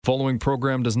Following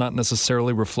program does not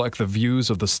necessarily reflect the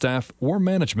views of the staff or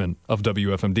management of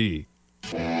WFMD.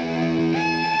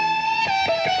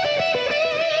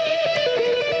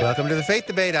 Welcome to the Faith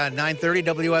Debate on 930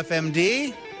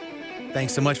 WFMD.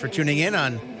 Thanks so much for tuning in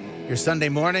on your Sunday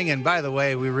morning. And by the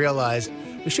way, we realized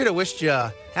we should have wished you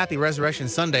a happy Resurrection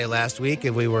Sunday last week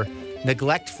if we were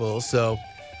neglectful. So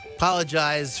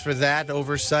apologize for that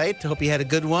oversight. Hope you had a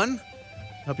good one.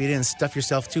 Hope you didn't stuff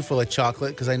yourself too full of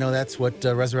chocolate, because I know that's what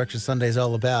Resurrection Sunday is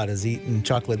all about, is eating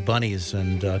chocolate bunnies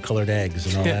and colored eggs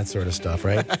and all that sort of stuff,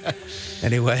 right?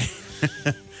 Anyway,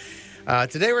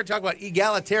 today we're talking about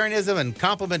egalitarianism and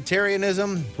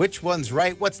complementarianism. Which one's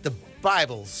right? What's the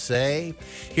Bible say?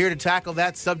 Here to tackle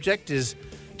that subject is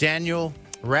Daniel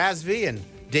Razvi and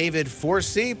David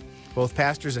Forsey, both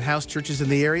pastors at house churches in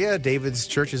the area. David's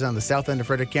church is on the south end of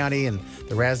Frederick County, and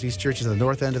the Razvi's church is on the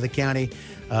north end of the county.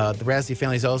 The Razvi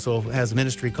family also has a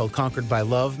ministry called Conquered by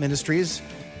Love Ministries.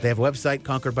 They have a website,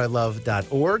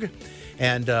 conqueredbylove.org.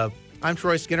 And I'm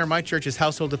Troy Skinner. My church is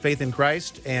Household of Faith in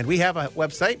Christ, and we have a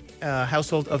website,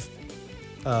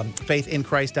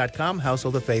 householdoffaithinchrist.com,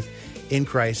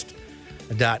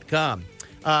 householdoffaithinchrist.com.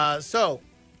 So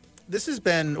this has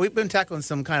been, we've been tackling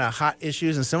some kind of hot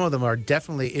issues, and some of them are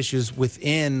definitely issues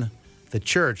within the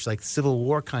church, like Civil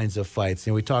War kinds of fights.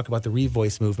 We talk about the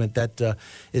Revoice movement that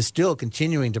is still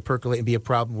continuing to percolate and be a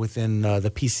problem within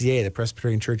the PCA, the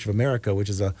Presbyterian Church of America, which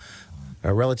is a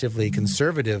relatively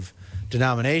conservative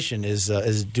denomination,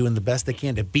 is doing the best they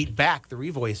can to beat back the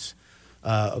Revoice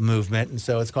movement, and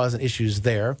so it's causing issues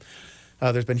there.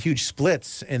 There's been huge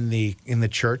splits in the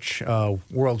church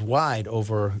worldwide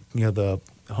over the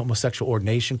homosexual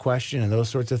ordination question and those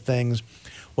sorts of things.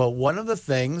 Well, one of the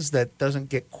things that doesn't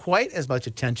get quite as much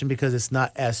attention because it's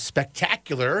not as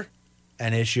spectacular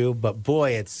an issue, but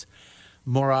boy, it's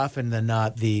more often than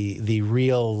not the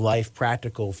real life,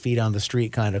 practical, feet on the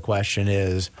street kind of question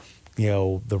is,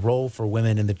 the role for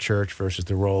women in the church versus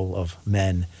the role of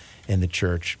men in the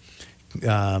church.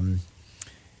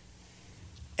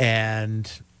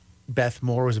 And Beth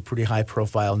Moore was a pretty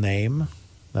high-profile name,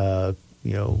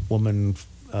 woman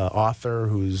author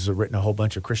who's written a whole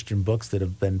bunch of Christian books that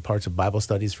have been parts of Bible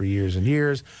studies for years and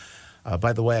years.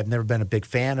 By the way, I've never been a big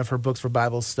fan of her books for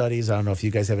Bible studies. I don't know if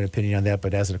you guys have an opinion on that,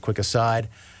 but as a quick aside,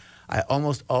 I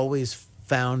almost always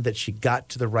found that she got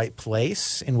to the right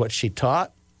place in what she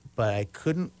taught, but I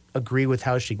couldn't agree with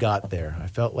how she got there. I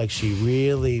felt like she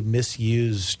really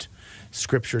misused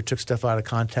Scripture, took stuff out of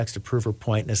context to prove her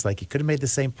point, and it's like you could have made the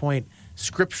same point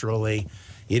scripturally.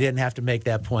 You didn't have to make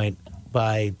that point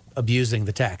by abusing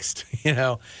the text,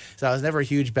 So I was never a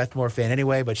huge Beth Moore fan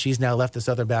anyway, but she's now left the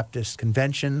Southern Baptist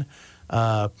Convention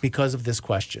because of this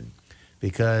question,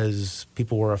 because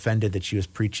people were offended that she was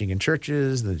preaching in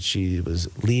churches, that she was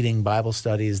leading Bible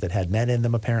studies that had men in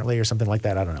them apparently, or something like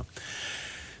that. I don't know.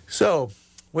 So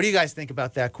what do you guys think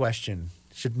about that question?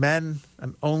 Should men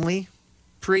only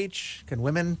preach? Can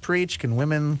women preach? Can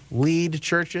women lead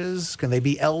churches? Can they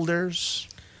be elders?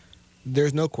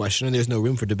 There's no question and there's no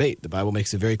room for debate. The Bible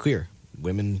makes it very clear.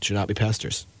 Women should not be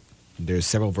pastors. There's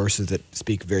several verses that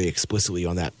speak very explicitly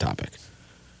on that topic.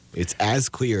 It's as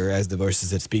clear as the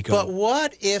verses that speak on... But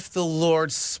what if the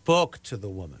Lord spoke to the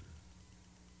woman?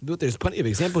 There's plenty of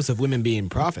examples of women being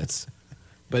prophets.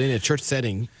 But in a church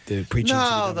setting, the preaching...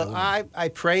 No, I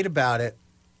prayed about it,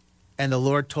 and the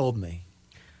Lord told me.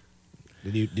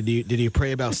 Did you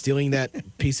pray about stealing that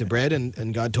piece of bread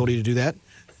and God told you to do that?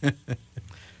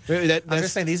 I'm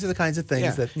just saying these are the kinds of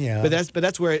things that But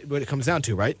that's where it comes down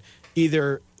to, right?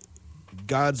 Either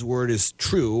God's word is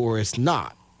true or it's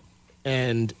not,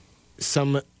 and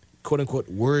some quote unquote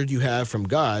word you have from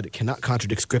God cannot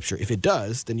contradict Scripture. If it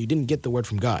does, then you didn't get the word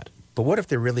from God. But what if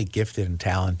they're really gifted and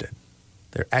talented?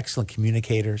 They're excellent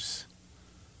communicators.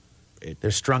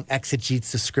 They're strong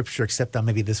exegetes of Scripture, except on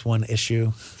maybe this one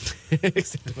issue.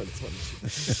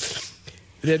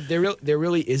 There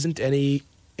really isn't any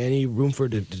room for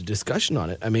discussion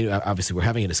on it. I mean, obviously we're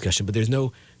having a discussion, but there's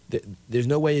no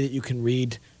way that you can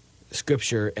read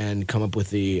Scripture and come up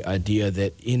with the idea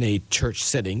that in a church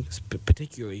setting,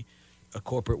 particularly a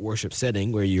corporate worship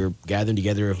setting where you're gathering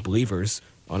together of believers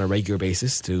on a regular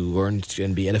basis to learn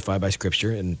and be edified by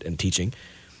Scripture and teaching,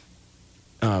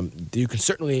 you can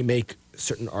certainly make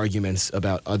certain arguments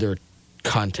about other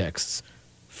contexts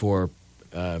for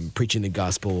preaching the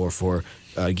gospel or for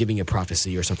giving a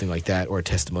prophecy or something like that, or a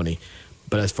testimony.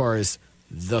 But as far as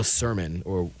the sermon,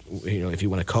 or if you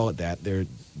want to call it that,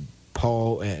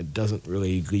 Paul doesn't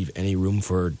really leave any room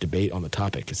for debate on the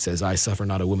topic. It says, "I suffer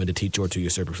not a woman to teach or to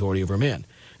usurp authority over a man."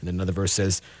 And then another verse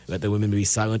says, "Let the women be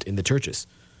silent in the churches."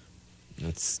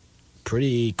 That's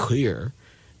pretty clear.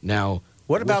 Now,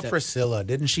 What about that- Priscilla?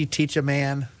 Didn't she teach a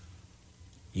man?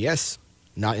 Yes,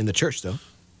 not in the church though.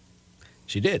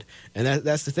 She did, and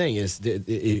that's the thing is,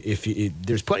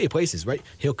 there's plenty of places, right?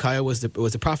 Hilkiah was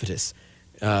a prophetess.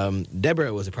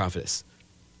 Deborah was a prophetess.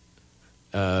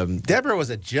 Deborah was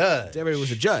a judge. Deborah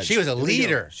was a judge. She was a There we go.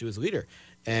 leader. She was a leader.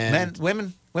 And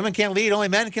Women can't lead. Only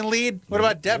men can lead. What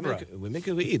about Deborah? Women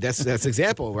can lead. That's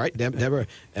example, right? Deborah.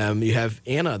 You have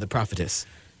Anna, the prophetess.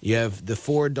 You have the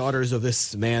 4 daughters of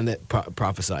this man that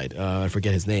prophesied. I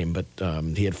forget his name, but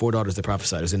he had 4 daughters that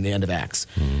prophesied. It was in the end of Acts.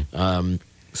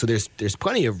 So there's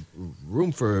plenty of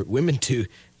room for women to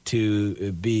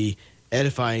be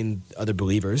edifying other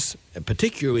believers,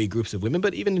 particularly groups of women,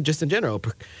 but even just in general.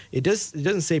 It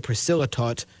doesn't say Priscilla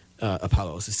taught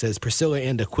Apollos. It says Priscilla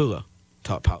and Aquila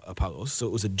taught Apollos. So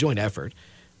it was a joint effort.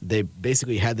 They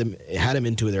basically had him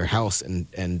into their house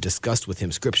and discussed with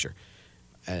him Scripture.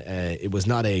 It was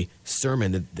not a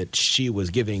sermon that she was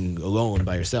giving alone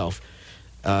by herself.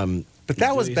 But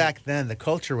that was back then. The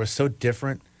culture was so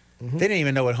different. They didn't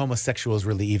even know what homosexuals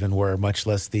really even were, much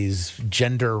less these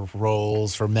gender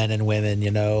roles for men and women.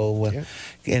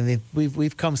 And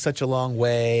we've come such a long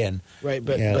way. And right,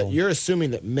 but you're assuming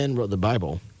that men wrote the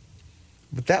Bible.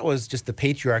 But that was just the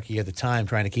patriarchy of the time,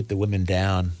 trying to keep the women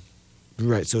down.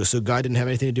 Right. So God didn't have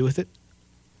anything to do with it.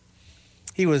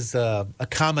 He was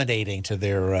accommodating to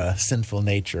their sinful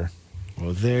nature.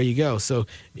 Well, there you go. So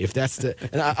if that's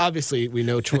and obviously we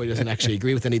know Troy doesn't actually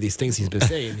agree with any of these things he's been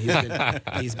saying.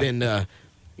 He's been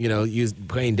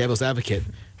playing devil's advocate.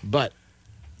 But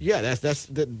yeah,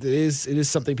 it is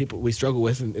something we struggle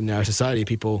with in our society.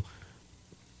 People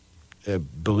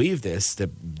believe this, that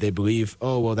they believe,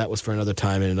 oh well, that was for another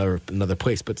time in another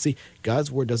place. But see,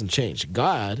 God's word doesn't change.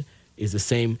 God is the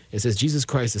same. It says Jesus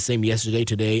Christ is the same yesterday,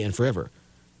 today, and forever.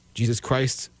 Jesus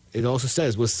Christ, it also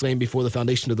says, was slain before the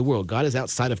foundation of the world. God is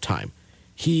outside of time.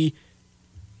 He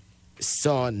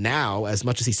saw now as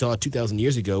much as he saw 2,000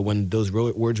 years ago when those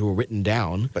words were written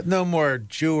down. But no more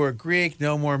Jew or Greek,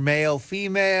 no more male,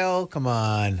 female. Come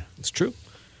on. It's true.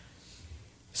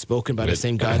 Spoken by the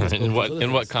same God. In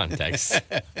what context?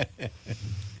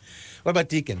 What about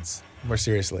deacons, more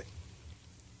seriously?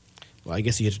 Well, I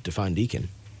guess you have to define deacon.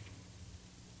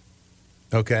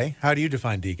 Okay. How do you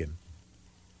define deacon?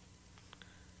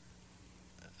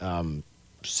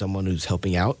 Someone who's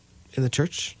helping out in the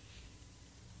church,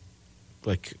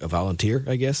 like a volunteer,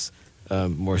 I guess,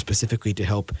 more specifically to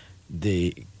help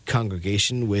the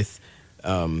congregation with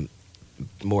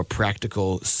more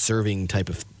practical serving type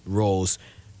of roles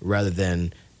rather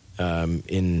than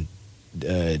in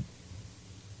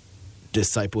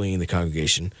discipling the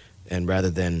congregation and rather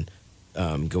than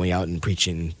going out and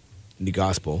preaching the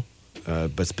gospel.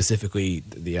 But specifically,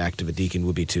 the act of a deacon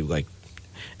would be to, like,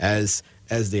 as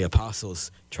the apostles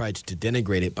tried to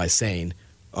denigrate it by saying,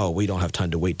 "Oh, we don't have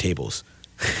time to wait tables."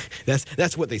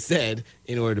 That's what they said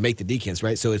in order to make the deacons,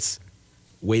 right? So it's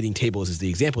waiting tables is the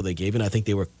example they gave, and I think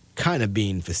they were kind of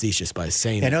being facetious by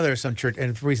saying I that. know there are some church,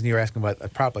 and the reason you were asking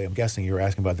about, probably I'm guessing you were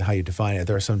asking about how you define it.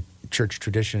 There are some church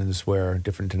traditions where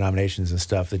different denominations and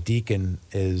stuff, the deacon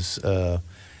is an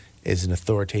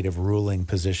authoritative ruling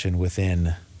position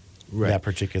within that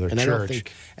particular And church.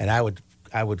 And I would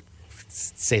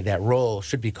say that role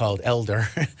should be called elder,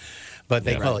 but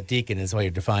they call it deacon is why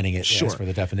you're defining it. Sure. As for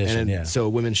the definition. And so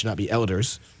women should not be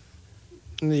elders.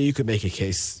 You could make a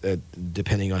case,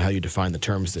 depending on how you define the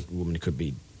terms, that women could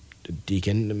be a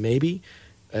deacon, maybe.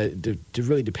 It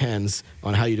really depends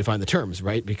on how you define the terms,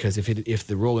 right? Because if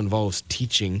the role involves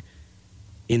teaching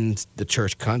in the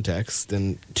church context,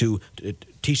 then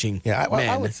teaching men,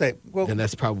 I would say, well, then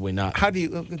that's probably not. How do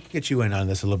you get you in on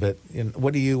this a little bit?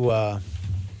 What do you?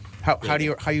 How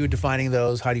are you defining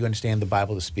those? How do you understand the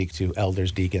Bible to speak to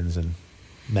elders, deacons, and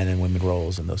men and women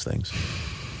roles and those things?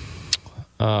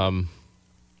 I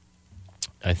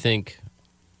think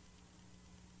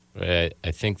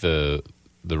the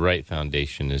right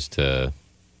foundation is to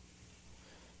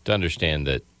understand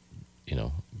that,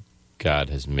 God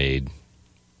has made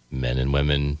men and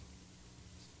women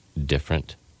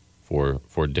different for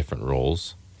different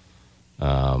roles.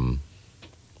 I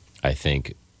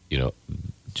think,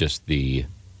 just the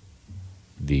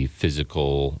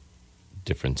physical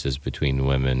differences between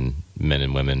men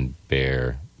and women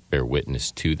bear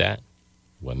witness to that.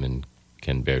 Women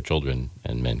can bear children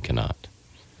and men cannot.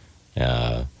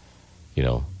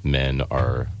 Men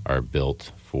are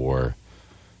built for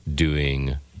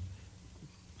doing.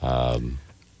 By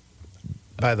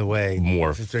the way,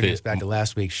 more this brings us back to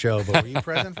last week's show. But were you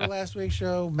present for last week's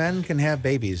show? Men can have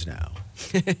babies now.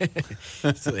 So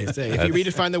they say. If you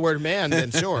redefine the word man, then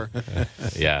sure.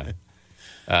 Yeah.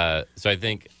 So I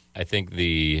think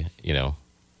the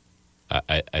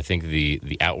I think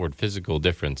the outward physical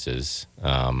differences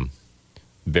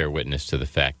bear witness to the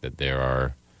fact that there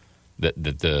are that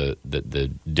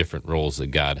the different roles that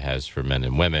God has for men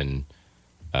and women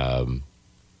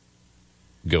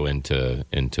go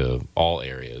into all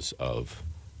areas of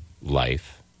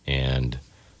life and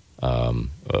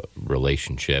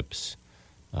relationships,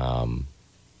 and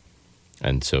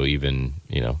so even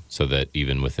so that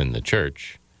even within the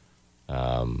church,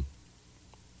 and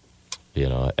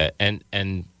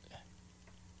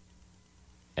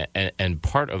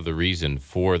part of the reason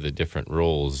for the different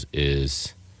roles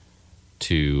is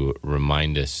to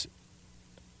remind us.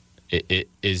 It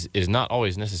is not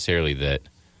always necessarily that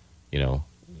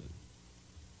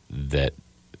that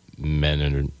men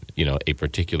and a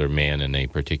particular man and a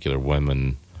particular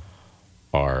woman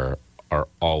are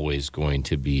always going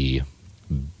to be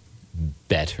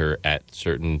better at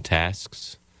certain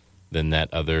tasks than that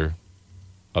other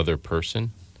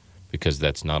person, because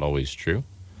that's not always true.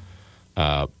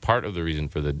 Part of the reason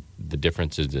for the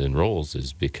differences in roles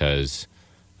is because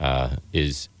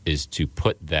is to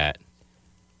put that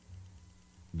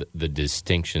the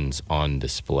distinctions on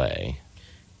display,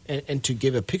 and to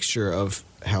give a picture of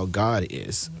how God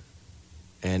is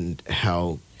and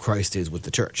how Christ is with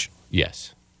the church.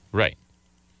 Yes, right,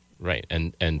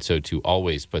 and so to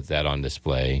always put that on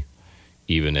display,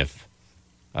 even if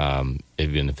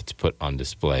it's put on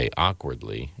display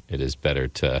awkwardly, it is better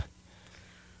to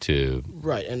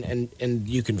right, and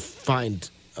you can find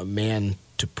a man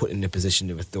to put in a position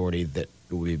of authority that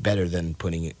would be better than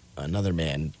putting another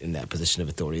man in that position of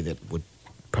authority that would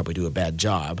probably do a bad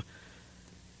job.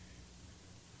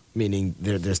 Meaning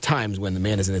there's times when the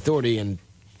man is in authority and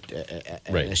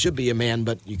right. It should be a man,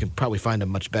 but you can probably find a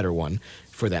much better one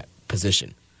for that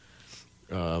position.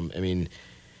 The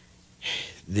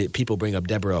people bring up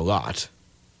Deborah a lot.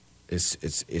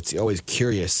 It's always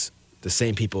curious. The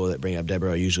same people that bring up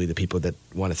Deborah are usually the people that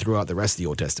want to throw out the rest of the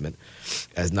Old Testament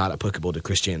as not applicable to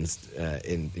Christians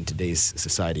in today's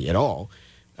society at all.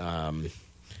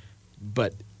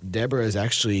 But Deborah is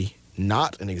actually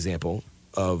not an example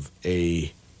of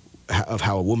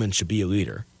how a woman should be a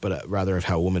leader, but rather of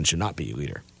how a woman should not be a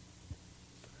leader.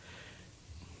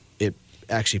 It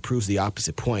actually proves the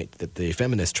opposite point that the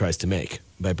feminist tries to make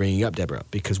by bringing up Deborah.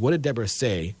 Because what did Deborah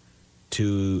say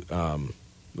to,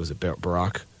 was it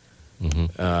Barak?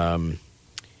 Mm-hmm.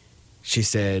 She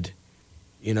said,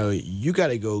 you got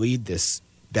to go lead this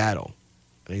battle.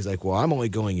 And he's like, well, I'm only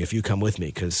going if you come with me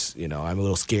because, I'm a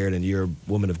little scared and you're a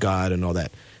woman of God and all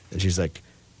that. And she's like,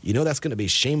 that's going to be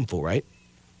shameful, right?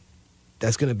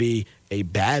 That's going to be a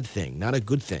bad thing, not a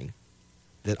good thing,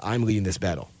 that I'm leading this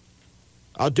battle.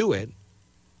 I'll do it.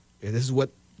 This is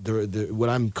what what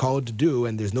I'm called to do,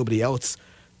 and there's nobody else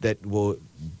that will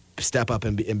step up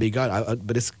and be God.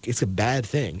 But it's a bad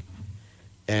thing.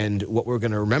 And what we're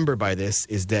going to remember by this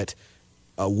is that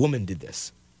a woman did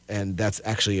this, and that's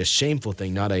actually a shameful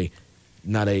thing, not an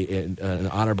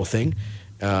honorable thing.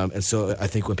 And so I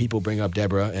think when people bring up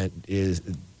Deborah,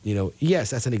 yes,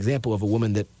 that's an example of a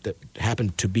woman that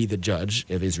happened to be the judge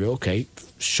of Israel. Okay,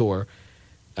 sure,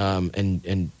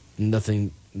 and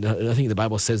nothing in the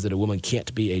Bible says that a woman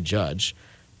can't be a judge,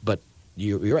 but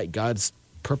you're right. God's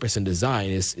purpose and design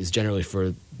is generally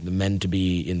for the men to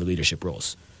be in the leadership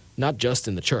roles. Not just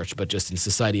in the church, but just in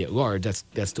society at large.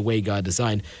 That's the way God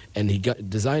designed, and He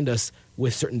designed us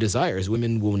with certain desires.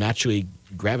 Women will naturally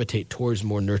gravitate towards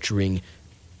more nurturing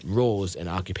roles and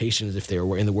occupations if they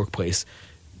were in the workplace,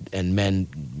 and men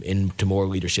into more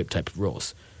leadership type of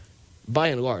roles. By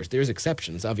and large, there's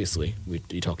exceptions. Obviously, we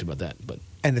talked about that,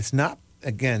 and it's not,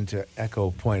 again, to echo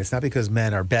a point. It's not because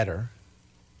men are better.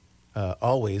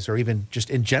 Always, or even just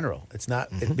in general, it's not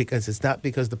because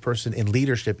the person in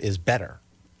leadership is better.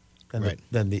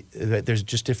 There's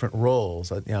just different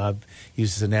roles. I've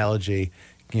used this analogy.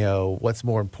 What's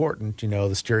more important?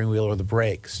 The steering wheel or the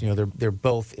brakes? They're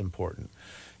both important.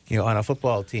 On a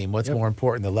football team, what's more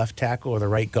important, the left tackle or the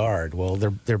right guard? Well,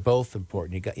 they're both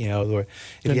important. If you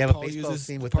have a baseball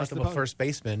team with nothing but first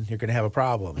baseman, you're going to have a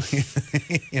problem.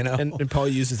 And Paul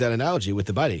uses that analogy with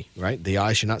the body, right? The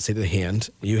eye should not say to the hand,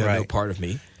 "You have no part of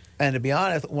me." And to be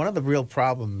honest, one of the real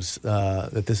problems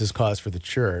that this has caused for the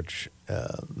church,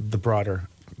 the broader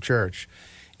church,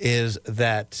 is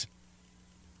that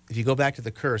if you go back to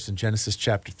the curse in Genesis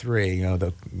chapter 3,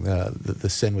 the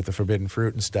sin with the forbidden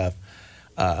fruit and stuff,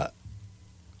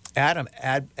 Adam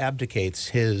abdicates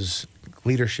his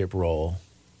leadership role,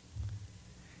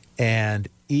 and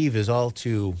Eve is all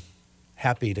too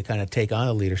happy to kind of take on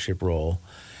a leadership role.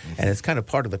 And it's kind of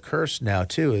part of the curse now,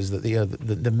 too, is that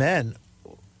the men,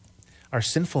 our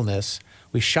sinfulness,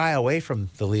 we shy away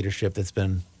from the leadership that's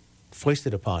been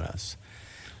foisted upon us.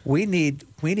 We need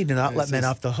to not let men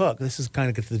off the hook. This is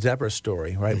kind of the Deborah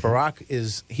story, right? Mm-hmm. Barak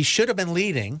he should have been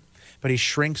leading, but he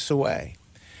shrinks away.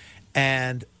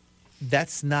 And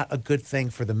that's not a good thing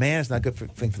for the man. It's not a good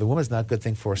thing for the woman. It's not a good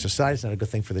thing for society. It's not a good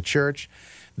thing for the church.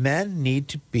 Men need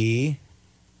to be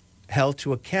held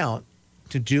to account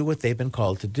to do what they've been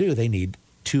called to do. They need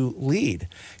to lead.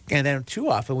 And then too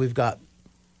often we've got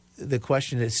the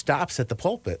question that stops at the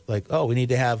pulpit, like, oh, we need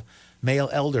to have male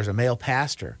elders, a male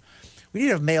pastor. We need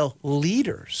to have male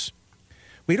leaders.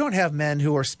 We don't have men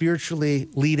who are spiritually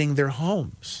leading their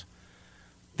homes.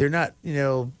 They're not,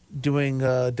 doing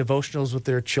devotionals with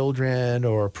their children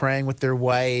or praying with their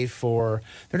wife, or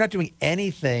they're not doing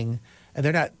anything, and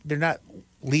they're not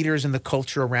leaders in the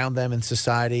culture around them in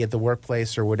society, at the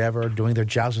workplace or whatever, doing their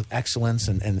jobs with excellence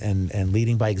and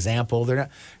leading by example. They're not.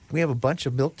 We have a bunch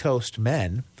of milquetoast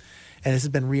men. And this has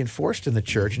been reinforced in the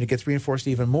church, and it gets reinforced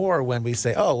even more when we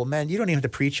say, oh, well, men, you don't even have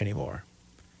to preach anymore.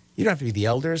 You don't have to be the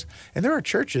elders. And there are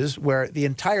churches where the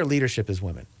entire leadership is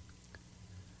women.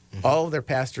 Mm-hmm. All of their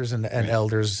pastors and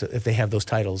elders, if they have those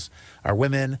titles, are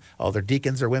women. All their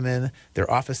deacons are women.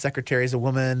 Their office secretary is a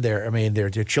woman. Their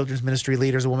children's ministry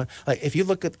leader is a woman. Like, if you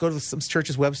go to some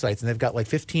churches' websites, and they've got like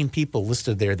 15 people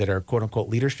listed there that are quote-unquote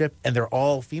leadership, and they're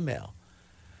all female.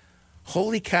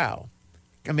 Holy cow.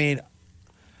 I mean,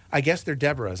 I guess they're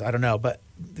Deborahs. I don't know. But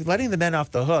letting the men off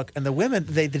the hook, and the women,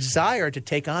 they desire to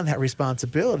take on that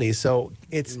responsibility. So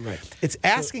it's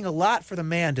asking a lot for the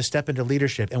man to step into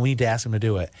leadership, and we need to ask him to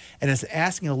do it. And it's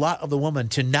asking a lot of the woman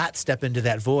to not step into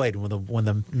that void when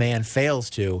the man fails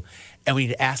to, and we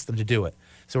need to ask them to do it.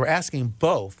 So we're asking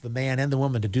both the man and the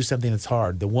woman to do something that's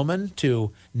hard. The woman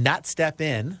to not step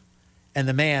in, and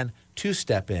the man to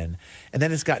step in. And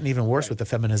then it's gotten even worse with the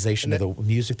feminization of the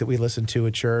music that we listen to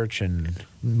at church, and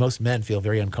most men feel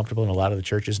very uncomfortable in a lot of the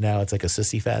churches now. It's like a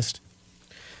sissy fest.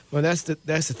 Well, that's the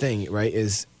thing, right?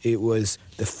 Is it was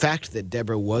the fact that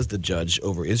Deborah was the judge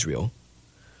over Israel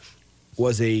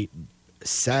was a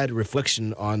sad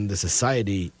reflection on the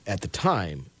society at the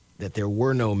time, that there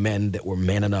were no men that were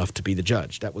man enough to be the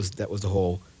judge. That was the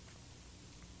whole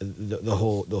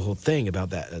thing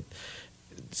about that.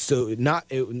 So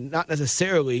not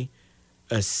necessarily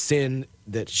a sin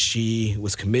that she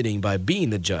was committing by being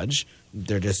the judge.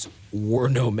 There just were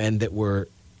no men that were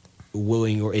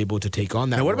willing or able to take on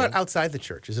that. Now, what role. about outside the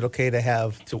church? Is it okay to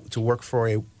have to work for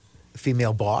a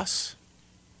female boss?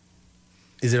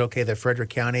 Is it okay that Frederick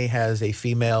County has a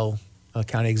female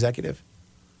county executive?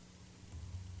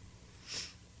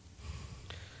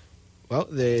 Well,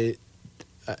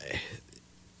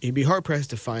 you'd be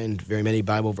hard-pressed to find very many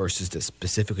Bible verses that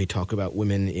specifically talk about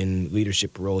women in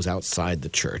leadership roles outside the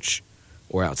church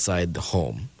or outside the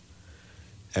home,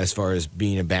 as far as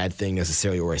being a bad thing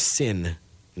necessarily or a sin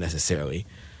necessarily.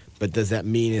 But does that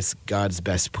mean it's God's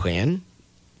best plan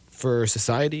for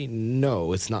society?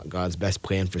 No, it's not God's best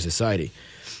plan for society.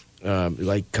 Kind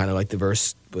of like the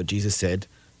verse what Jesus said,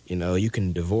 you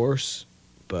can divorce,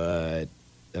 but,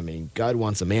 God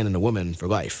wants a man and a woman for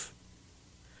life.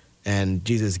 And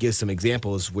Jesus gives some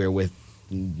examples wherewith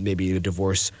maybe a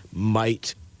divorce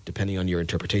might, depending on your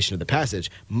interpretation of the passage,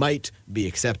 might be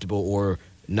acceptable or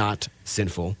not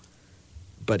sinful.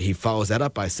 But he follows that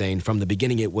up by saying, from the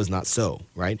beginning it was not so,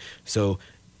 right? So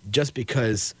just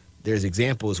because there's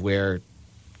examples where,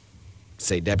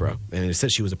 say, Deborah, and it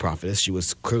said she was a prophetess, she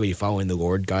was clearly following the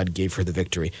Lord, God gave her the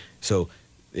victory. So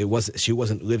she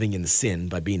wasn't living in sin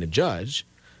by being a judge,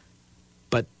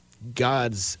 but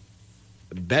God's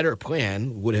better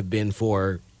plan would have been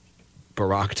for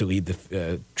Barak to lead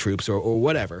the troops or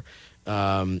whatever,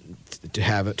 to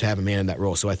have a man in that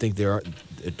role. So I think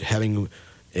having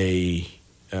a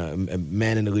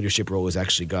man in the leadership role is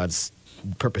actually God's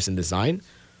purpose and design.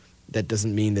 That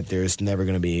doesn't mean that there's never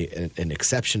going to be an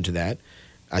exception to that.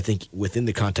 I think within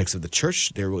the context of the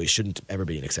church, there really shouldn't ever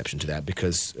be an exception to that,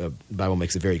 because the Bible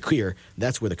makes it very clear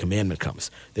that's where the commandment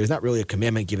comes. There's not really a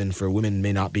commandment given for women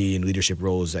may not be in leadership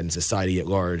roles in society at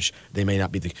large. They may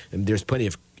not be there's plenty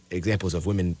of examples of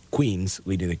women queens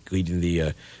leading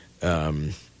the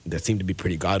that seem to be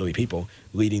pretty godly people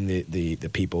leading the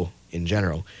people in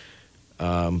general.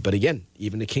 But again,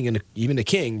 even the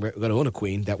king, let alone a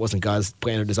queen, that wasn't God's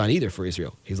plan or design either for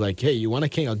Israel. He's like, hey, you want a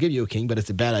king? I'll give you a king, but it's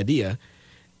a bad idea.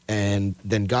 And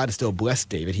then God still blessed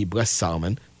David. He blessed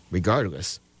Solomon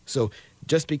regardless. So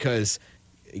just because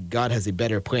God has a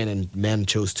better plan and man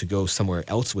chose to go somewhere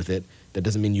else with it, that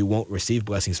doesn't mean you won't receive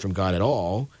blessings from God at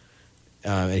all.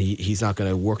 And he's not going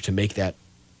to work to make that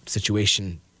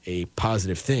situation a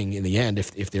positive thing in the end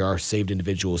if there are saved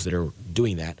individuals that are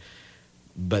doing that.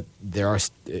 but there are.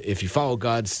 If you follow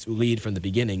God's lead from the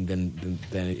beginning, then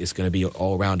it's going to be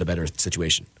all around a better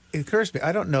situation. It occurs to me,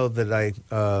 I don't know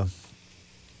that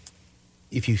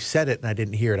if you said it and I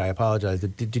didn't hear it, I apologize.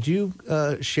 Did you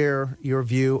share your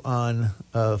view on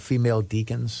female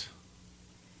deacons,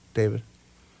 David?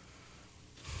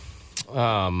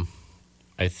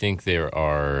 I think there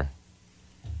are.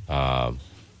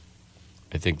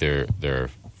 I think there are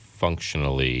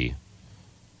functionally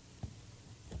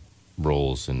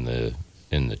roles in the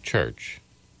church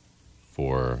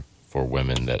for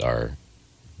women that are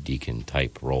deacon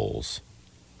type roles,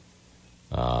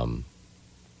 and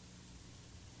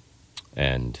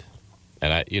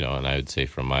I would say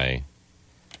from my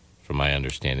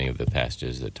understanding of the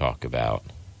passages that talk about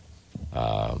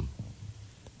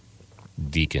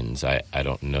deacons, I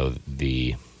don't know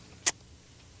the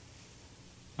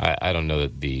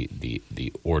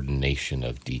ordination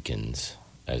of deacons,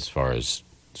 as far as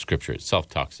Scripture itself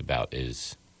talks about,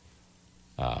 is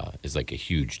like a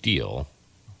huge deal.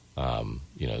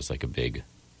 It's like a big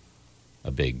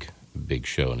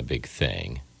show and a big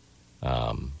thing.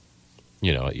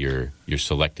 You're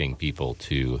selecting people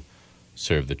to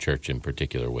serve the church in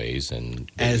particular ways,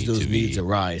 and as those needs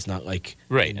arise, not like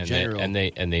right, in and general.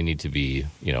 they need to be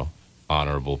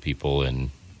honorable people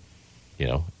in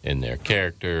their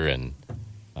character, and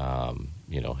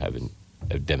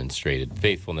have demonstrated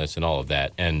faithfulness and all of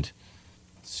that, and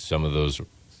some of those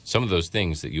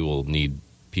things that you will need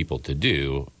people to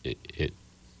do, it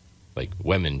like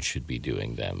women should be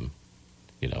doing them,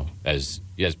 as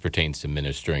pertains to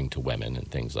ministering to women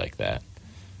and things like that.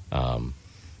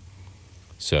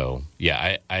 So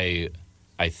yeah, I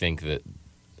think that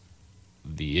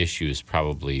the issue is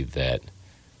probably that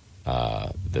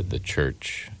the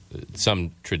church,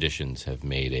 some traditions have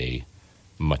made a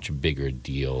much bigger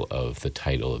deal of the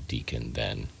title of deacon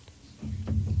than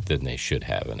they should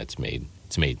have, and it's made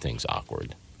things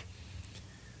awkward.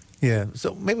 Yeah,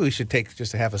 so maybe we should take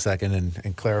just a half a second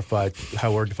and clarify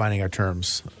how we're defining our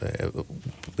terms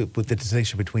with the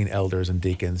distinction between elders and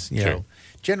deacons. Sure.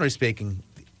 Generally speaking,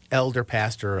 elder,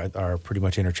 pastor are pretty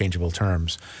much interchangeable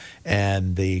terms,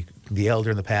 and the elder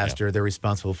and the pastor, they're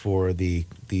responsible for the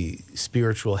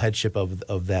spiritual headship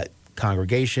of that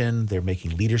congregation. They're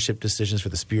making leadership decisions for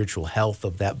the spiritual health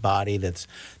of that body that's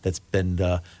been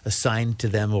assigned to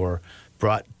them or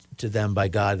brought to them by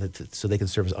God, so they can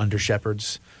serve as under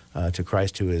shepherds to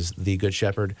Christ, who is the good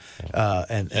shepherd.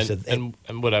 And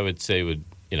what I would say would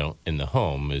in the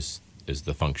home is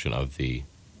the function of the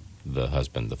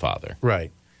husband, the father.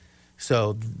 Right.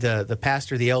 So the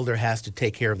pastor, the elder, has to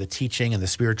take care of the teaching and the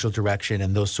spiritual direction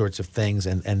and those sorts of things,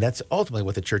 and that's ultimately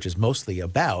what the church is mostly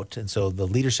about. And so the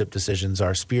leadership decisions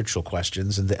are spiritual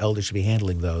questions, and the elder should be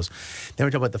handling those. Then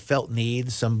we talk about the felt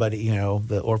needs. Somebody,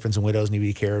 the orphans and widows need to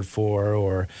be cared for,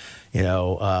 or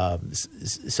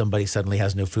somebody suddenly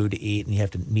has no food to eat, and you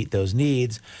have to meet those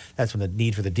needs. That's when the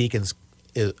need for the deacons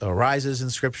arises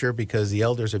in Scripture, because the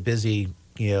elders are busy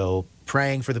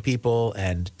praying for the people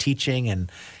and teaching and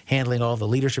handling all the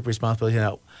leadership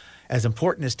responsibilities. As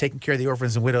important as taking care of the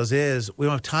orphans and widows is, we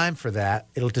don't have time for that.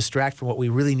 It'll distract from what we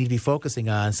really need to be focusing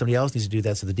on. Somebody else needs to do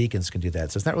that, so the deacons can do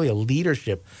that. So it's not really a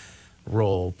leadership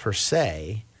role per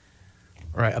se,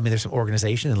 right? I mean, there's some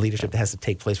organization and leadership that has to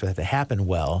take place for that to happen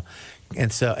well. And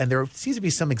there seems to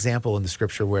be some example in the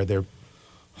Scripture where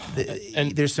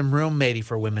there's some room maybe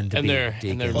for women to be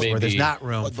deacons, or there's not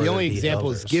room for the only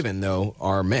examples elders. given, though,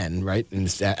 are men, right?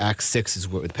 And Acts 6 is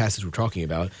what the passage we're talking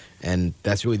about, and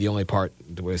that's really the only part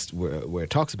where it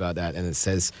talks about that, and it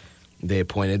says they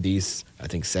appointed these, I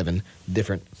think, 7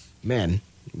 different men,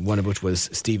 one of which was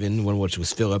Stephen, one of which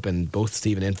was Philip, and both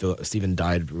Stephen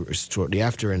died shortly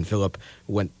after, and Philip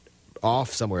went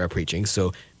off somewhere preaching,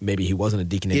 so maybe he wasn't a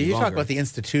deacon any longer. You talk about the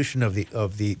institution of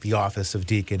the office of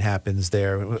deacon happens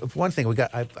there. One thing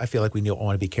I feel like we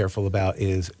want to be careful about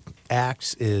is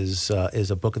Acts is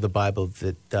a book of the Bible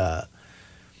that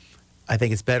I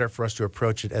think it's better for us to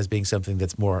approach it as being something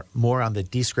that's more on the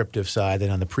descriptive side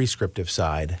than on the prescriptive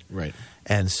side. Right.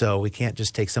 And so we can't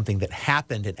just take something that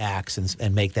happened in Acts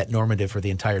and make that normative for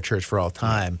the entire church for all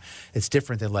time. It's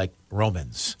different than like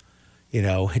Romans.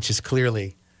 It's just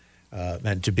clearly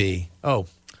meant to be,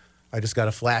 I just got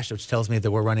a flash which tells me that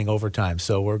we're running overtime.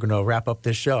 So we're going to wrap up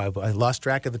this show. I lost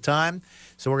track of the time.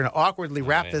 So we're going to awkwardly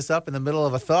wrap this up in the middle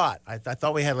of a thought. I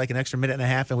thought we had like an extra minute and a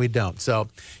half, and we don't. So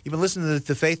you've been listening to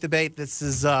the Faith Debate. This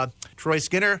is Troy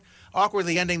Skinner,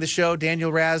 awkwardly ending the show. Daniel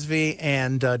Razvi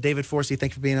and David Forsey,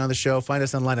 thank you for being on the show. Find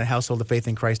us online at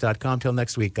householdoffaithinchrist.com. Till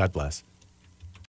next week, God bless.